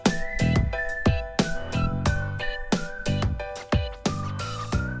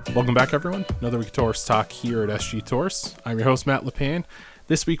Welcome back, everyone. Another week of Taurus Talk here at SG Taurus. I'm your host, Matt LePan.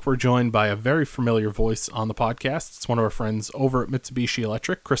 This week, we're joined by a very familiar voice on the podcast. It's one of our friends over at Mitsubishi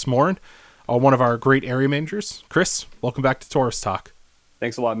Electric, Chris Morin, one of our great area managers. Chris, welcome back to Taurus Talk.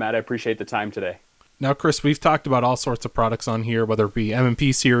 Thanks a lot, Matt. I appreciate the time today. Now, Chris, we've talked about all sorts of products on here, whether it be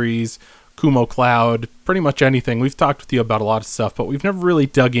M&P series, Kumo Cloud, pretty much anything. We've talked with you about a lot of stuff, but we've never really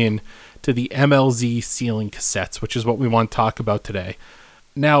dug in to the MLZ ceiling cassettes, which is what we want to talk about today.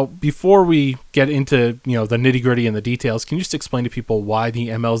 Now, before we get into, the nitty-gritty and the details, can you just explain to people why the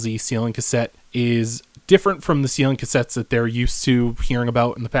MLZ ceiling cassette is different from the ceiling cassettes that they're used to hearing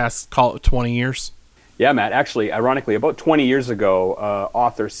about in the past, call it 20 years? Yeah, Matt. Actually, ironically, about 20 years ago,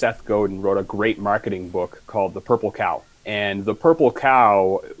 author Seth Godin wrote a great marketing book called The Purple Cow. And the purple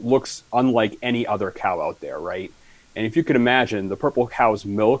cow looks unlike any other cow out there, right? And if you could imagine, the purple cow's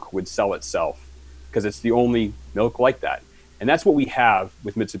milk would sell itself because it's the only milk like that. And that's what we have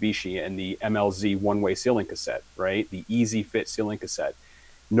with Mitsubishi and the MLZ one-way ceiling cassette, right? The Easy Fit ceiling cassette.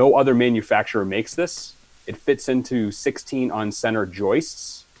 No other manufacturer makes this. It fits into 16 on-center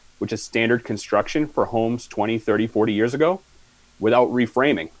joists, which is standard construction for homes 20, 30, 40 years ago, without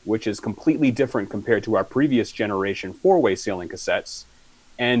reframing, which is completely different compared to our previous generation four-way ceiling cassettes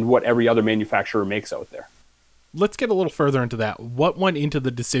and what every other manufacturer makes out there. Let's get a little further into that. What went into the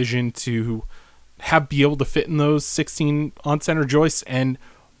decision to be able to fit in those 16 on-center joists, and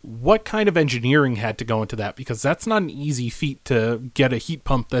what kind of engineering had to go into that? Because that's not an easy feat to get a heat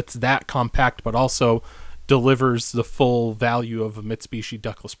pump that's that compact, but also delivers the full value of a Mitsubishi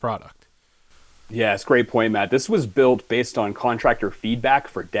ductless product. Yeah, it's a great point, Matt. This was built based on contractor feedback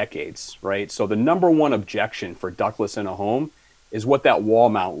for decades, right? So the number one objection for ductless in a home is what that wall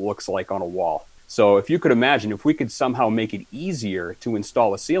mount looks like on a wall. So if you could imagine, if we could somehow make it easier to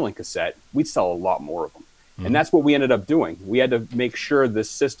install a ceiling cassette, we'd sell a lot more of them. Mm-hmm. And that's what we ended up doing. We had to make sure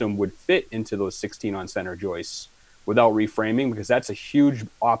this system would fit into those 16 on-center joists without reframing, because that's a huge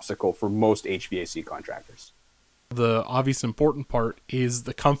obstacle for most HVAC contractors. The obvious important part is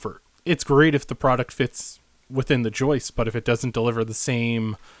the comfort. It's great if the product fits within the joist, but if it doesn't deliver the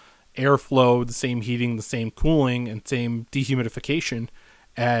same airflow, the same heating, the same cooling, and same dehumidification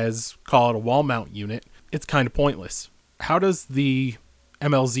as, call it, a wall mount unit, it's kind of pointless. How does the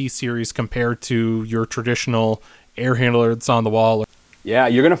MLZ series compare to your traditional air handler that's on the wall? Yeah,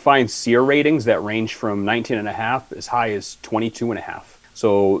 you're going to find SEER ratings that range from 19.5 as high as 22.5.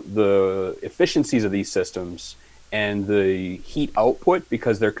 So the efficiencies of these systems and the heat output,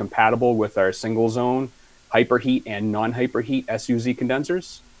 because they're compatible with our single zone hyperheat and non-hyperheat SUZ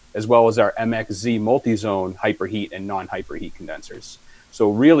condensers, as well as our MXZ multi-zone hyperheat and non-hyperheat condensers. So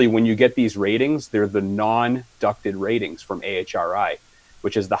really, when you get these ratings, they're the non-ducted ratings from AHRI,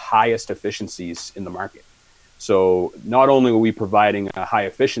 which is the highest efficiencies in the market. So not only are we providing a high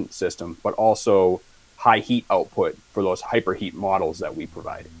efficient system, but also high heat output for those hyperheat models that we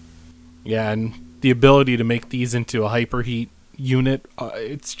provide. Yeah, and the ability to make these into a hyperheat unit,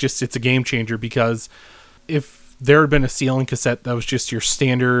 it's a game changer, because if there had been a ceiling cassette that was just your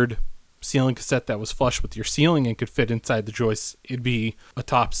standard ceiling cassette that was flush with your ceiling and could fit inside the joists, it'd be a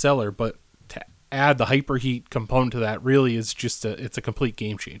top seller. But to add the hyperheat component to that really is it's a complete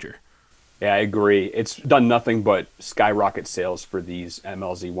game changer. Yeah, I agree. It's done nothing but skyrocket sales for these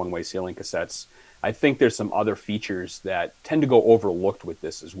MLZ one-way ceiling cassettes. I think there's some other features that tend to go overlooked with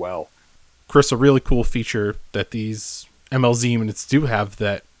this as well. Chris, a really cool feature that these MLZ units do have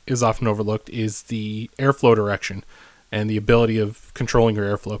that is often overlooked is the airflow direction and the ability of controlling your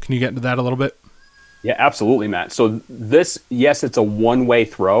airflow. Can you get into that a little bit? Yeah, absolutely, Matt. So this, yes, it's a one-way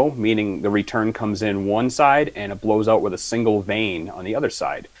throw, meaning the return comes in one side and it blows out with a single vane on the other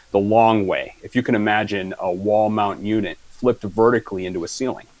side, the long way. If you can imagine a wall mount unit flipped vertically into a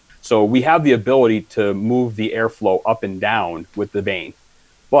ceiling. So we have the ability to move the airflow up and down with the vane.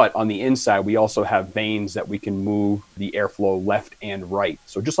 But on the inside, we also have vanes that we can move the airflow left and right.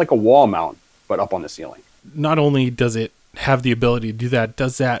 So just like a wall mount, but up on the ceiling. Not only does it have the ability to do that,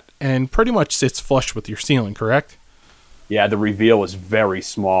 does that, and pretty much sits flush with your ceiling, correct? Yeah, the reveal is very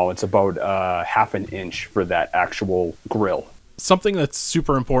small. It's about half an inch for that actual grill. Something that's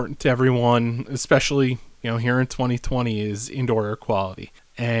super important to everyone, especially here in 2020, is indoor air quality.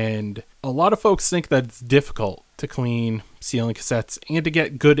 And a lot of folks think that it's difficult to clean ceiling cassettes and to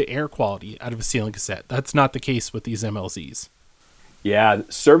get good air quality out of a ceiling cassette. That's not the case with these MLZs. Yeah,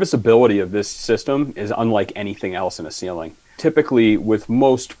 serviceability of this system is unlike anything else in a ceiling. Typically, with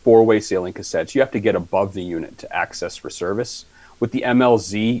most four-way ceiling cassettes, you have to get above the unit to access for service. With the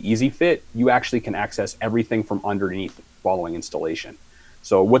MLZ Easy Fit, you actually can access everything from underneath following installation.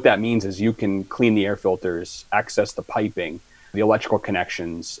 So what that means is you can clean the air filters, access the piping, the electrical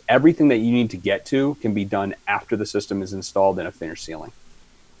connections, everything that you need to get to can be done after the system is installed in a finished ceiling.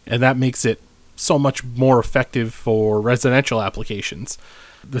 And that makes it so much more effective for residential applications.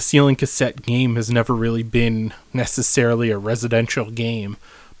 The ceiling cassette game has never really been necessarily a residential game,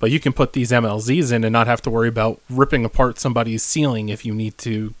 but you can put these MLZs in and not have to worry about ripping apart somebody's ceiling if you need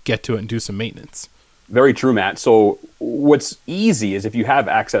to get to it and do some maintenance. Very true, Matt. So what's easy is if you have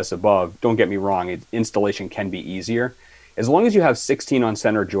access above, don't get me wrong, installation can be easier. As long as you have 16 on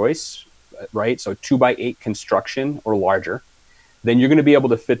center joists, right? So 2x8 construction or larger, then you're going to be able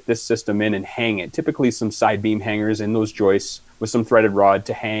to fit this system in and hang it. Typically some side beam hangers in those joists with some threaded rod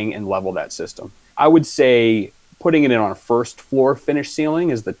to hang and level that system. I would say putting it in on a first floor finished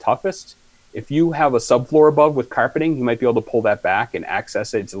ceiling is the toughest. If you have a subfloor above with carpeting, you might be able to pull that back and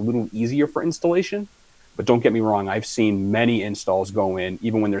access it. It's a little easier for installation, but don't get me wrong, I've seen many installs go in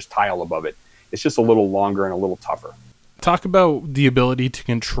even when there's tile above it. It's just a little longer and a little tougher. Talk about the ability to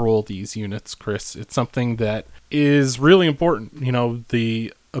control these units, Chris. It's something that is really important. You know,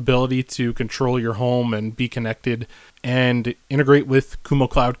 the ability to control your home and be connected and integrate with Kumo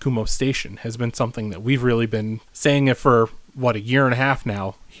Cloud, Kumo Station has been something that we've really been saying it for, a year and a half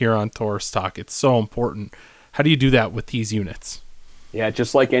now here on Torrice Talk. It's so important. How do you do that with these units? Yeah,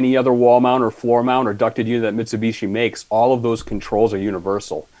 just like any other wall mount or floor mount or ducted unit that Mitsubishi makes, all of those controls are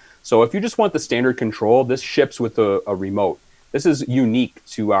universal. So if you just want the standard control, this ships with a remote. This is unique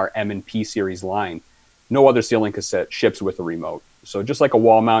to our M&P series line. No other ceiling cassette ships with a remote. So just like a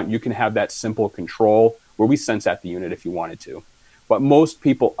wall mount, you can have that simple control where we sense at the unit if you wanted to. But most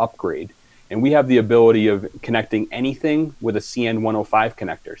people upgrade, and we have the ability of connecting anything with a CN105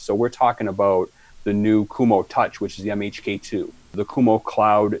 connector. So we're talking about the new Kumo Touch, which is the MHK2, the Kumo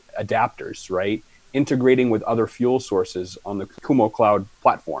Cloud adapters, right? Integrating with other fuel sources on the Kumo Cloud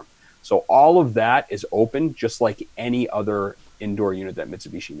platform. So all of that is open, just like any other indoor unit that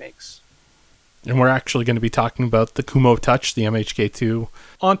Mitsubishi makes. And we're actually going to be talking about the Kumo Touch, the MHK2,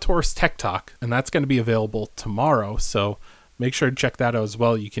 on Torrice Tech Talk, and that's going to be available tomorrow. So make sure to check that out as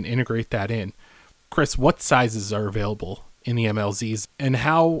well. You can integrate that in. Chris, what sizes are available in the MLZs, and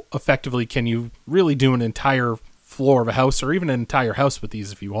how effectively can you really do an entire floor of a house or even an entire house with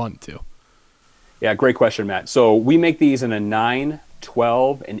these if you want to? Yeah, great question, Matt. So we make these in a 9,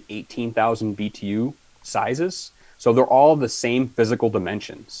 12, and 18,000 BTU sizes. So they're all the same physical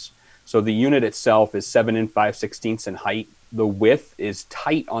dimensions. So the unit itself is 7 and 5/16 in height. The width is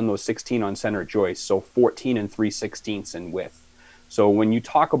tight on those 16 on center joists, so 14 and 3/16 in width. So when you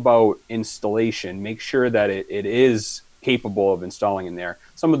talk about installation, make sure that it is capable of installing in there.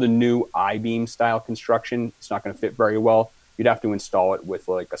 Some of the new I-beam style construction, it's not going to fit very well. You'd have to install it with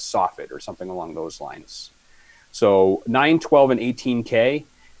like a soffit or something along those lines. So 9, 12, and 18K,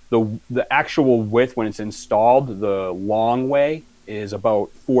 the actual width when it's installed, the long way is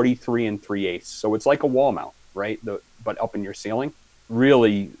about 43 and 3/8. So it's like a wall mount, right? But up in your ceiling.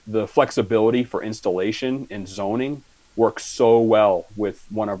 Really, the flexibility for installation and zoning works so well with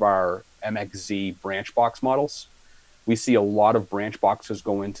one of our MXZ branch box models. We see a lot of branch boxes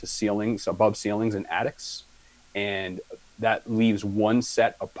go into ceilings, above ceilings and attics, and that leaves one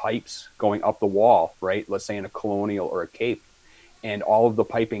set of pipes going up the wall, right? Let's say in a colonial or a cape, and all of the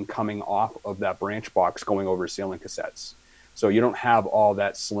piping coming off of that branch box going over ceiling cassettes. So you don't have all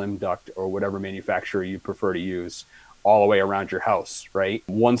that slim duct or whatever manufacturer you prefer to use all the way around your house, right?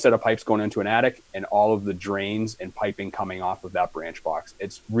 One set of pipes going into an attic and all of the drains and piping coming off of that branch box.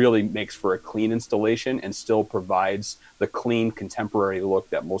 It really makes for a clean installation and still provides the clean contemporary look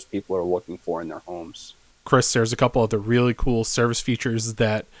that most people are looking for in their homes. Chris, there's a couple of the really cool service features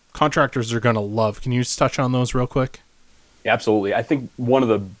that contractors are going to love. Can you just touch on those real quick? Absolutely. I think one of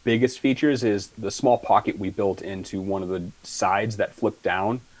the biggest features is the small pocket we built into one of the sides that flip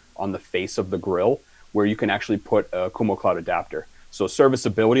down on the face of the grill, where you can actually put a Kumo Cloud adapter. So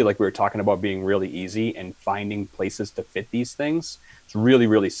serviceability, like we were talking about, being really easy and finding places to fit these things, it's really,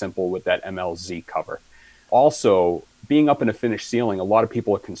 really simple with that MLZ cover. Also, being up in a finished ceiling, a lot of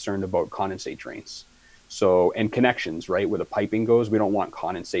people are concerned about condensate drains. So, and connections, right? Where the piping goes, we don't want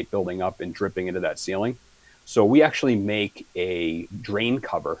condensate building up and dripping into that ceiling. So we actually make a drain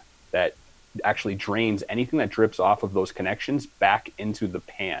cover that actually drains anything that drips off of those connections back into the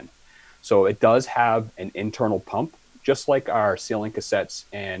pan. So it does have an internal pump, just like our ceiling cassettes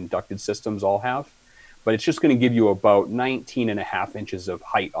and ducted systems all have, but it's just going to give you about 19.5 inches of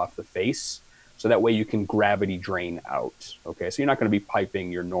height off the face. So that way you can gravity drain out. Okay, so you're not going to be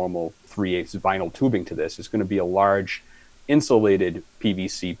piping your normal 3/8 vinyl tubing to this. It's going to be a large insulated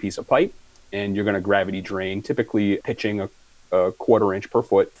PVC piece of pipe, and you're going to gravity drain, typically pitching a 1/4 inch per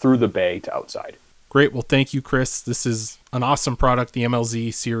foot through the bay to outside. Great. Well, thank you, Chris. This is an awesome product. The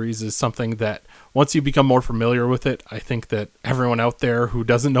MLZ series is something that once you become more familiar with it, I think that everyone out there who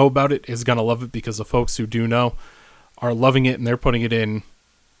doesn't know about it is going to love it, because the folks who do know are loving it, and they're putting it in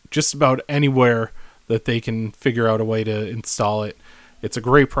just about anywhere that they can figure out a way to install it. It's a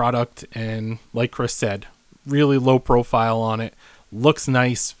great product, and like Chris said, really low profile on it. Looks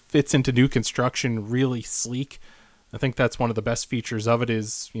nice, fits into new construction, really sleek. I think that's one of the best features of it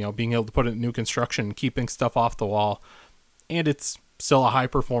is, being able to put it in new construction, keeping stuff off the wall, and it's still a high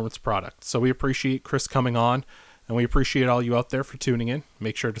performance product. So we appreciate Chris coming on, and we appreciate all you out there for tuning in.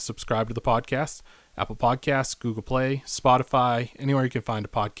 Make sure to subscribe to the podcast, Apple Podcasts, Google Play, Spotify, anywhere you can find a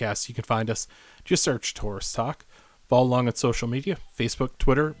podcast, you can find us. Just search Torrice Talk. Follow along on social media, Facebook,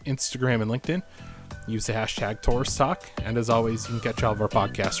 Twitter, Instagram, and LinkedIn. Use the hashtag Torrice Talk. And as always, you can catch all of our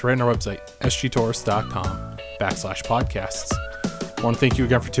podcasts right on our website, sgtorrice.com/podcasts. I want to thank you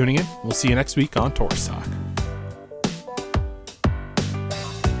again for tuning in. We'll see you next week on Torrice Talk.